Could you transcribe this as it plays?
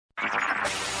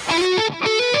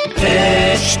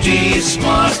HD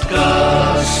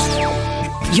Smartcast.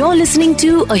 You're listening to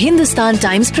a Hindustan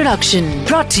Times production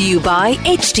brought to you by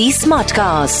HD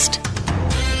Smartcast.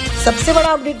 सबसे बड़ा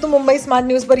update तो Mumbai smart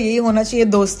news पर यही होना चाहिए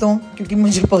दोस्तों, क्योंकि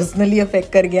मुझे पर्सनली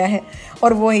अफेक्ट कर गया है।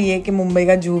 और वो है ये कि मुंबई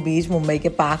का जूहू बीच, मुंबई के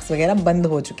पार्क्स वगैरह बंद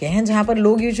हो चुके हैं, जहाँ पर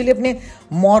लोग यूजुअली अपने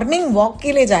मॉर्निंग वॉक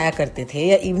के लिए जाया करते थे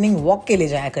या इवनिंग वॉक के लिए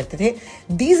जाया करते थे।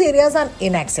 These areas are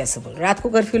inaccessible. रात को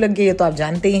कर्फ्यू लग गई है तो आप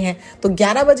जानते ही हैं, तो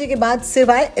 11 बजे के बाद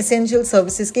सिवाय एसेंशियल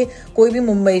सर्विसेज के कोई भी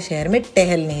मुंबई शहर में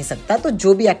टहल नहीं सकता। तो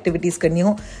जो भी एक्टिविटीज़ करनी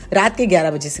हो रात के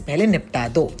 11 बजे से पहले निपटा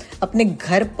दो, अपने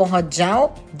घर पहुंच जाओ,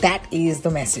 दैट इज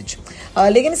द मैसेज।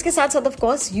 लेकिन इसके साथ साथ of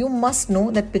course you must know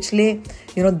that पिछले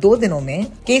 2 दिनों में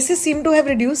cases seem to have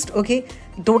reduced. Okay,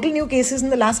 total new cases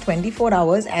in the last 24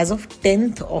 hours as of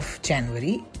 10th of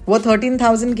January were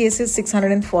 13,000 cases,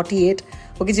 648,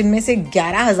 okay, जिनमें से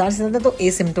 11,000 से ज़्यादा तो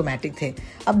एसिम्टोमेटिक थे।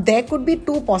 अब there could be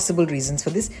 2 possible reasons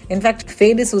for this. In fact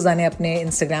Faye D'Souza ने अपने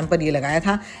इंस्टाग्राम पर ये लगाया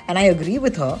था, and I agree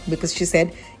with her because she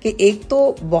said कि एक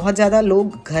तो बहुत ज़्यादा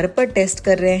लोग घर पर टेस्ट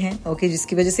कर रहे हैं, ओके,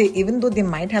 जिसकी वजह से even though they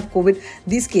might have COVID,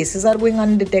 these cases are going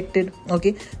undetected.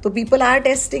 Okay, तो people are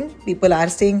testing, people are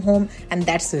staying home, and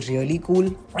that's really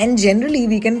cool. And generally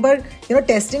weekend पर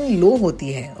टेस्टिंग लो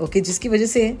होती है, ओके, जिसकी वजह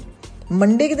से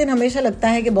मंडे के दिन हमेशा लगता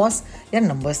है कि बॉस यार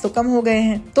नंबर्स तो कम हो गए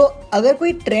हैं। तो अगर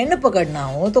कोई ट्रेंड पकड़ना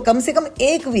हो तो कम से कम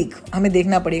एक वीक हमें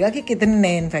देखना पड़ेगा कि कितने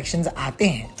नए इन्फेक्शंस आते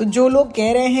हैं। तो जो लोग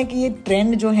कह रहे हैं कि ये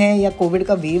ट्रेंड जो है या कोविड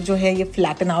का वेव जो है ये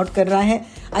फ्लैटन आउट कर रहा है,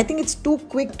 I think it's too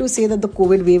quick to say that the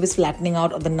COVID wave is flattening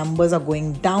out और the numbers are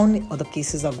going down और the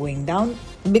cases are going down.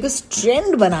 Because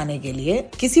trend बनाने के लिए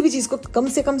किसी भी चीज को कम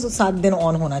से कम 7 दिन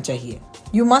ऑन होना चाहिए।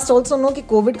 यू मस्ट ऑल्सो नो कि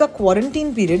कोविड का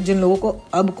क्वारंटीन पीरियड, जिन लोगों को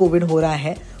अब कोविड हो रहा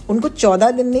है उनको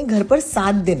 14 दिन नहीं, घर पर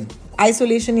 7 दिन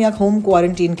आइसोलेशन या होम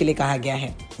क्वारंटीन के लिए कहा गया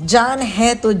है। जान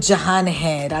है तो जहान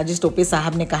है, राजेश टोपे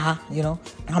साहब ने कहा,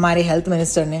 हमारे हेल्थ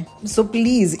मिनिस्टर ने। So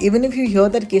please, even if you here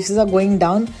that cases are going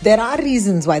down, there are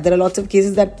reasons why there are lots of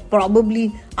cases that probably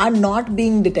are not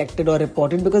being detected और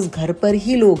रिपोर्टेड, बिकॉज घर पर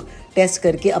ही लोग टेस्ट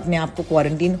करके अपने आप को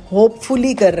quarantine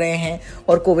hopefully कर रहे हैं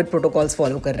और कोविड प्रोटोकॉल्स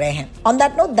फॉलो कर रहे हैं। On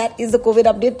that note, that is the Covid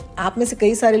update. आप में से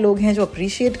कई सारे लोग हैं जो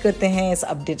अप्रिशिएट करते हैं इस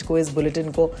अपडेट को, इस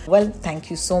बुलेटिन को। Well,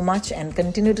 thank you so much and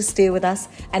continue to stay with us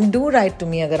and do right to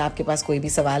me अगर आपके पास कोई भी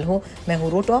सवाल हो। मैं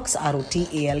हूँ रोटॉक्स,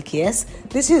 ROTALKS।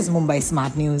 This is Mumbai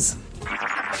smart news.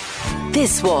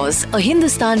 This was a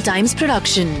Hindustan Times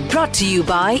production brought to you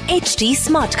by HD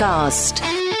Smartcast.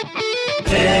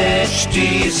 HD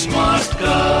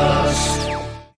Smartcast.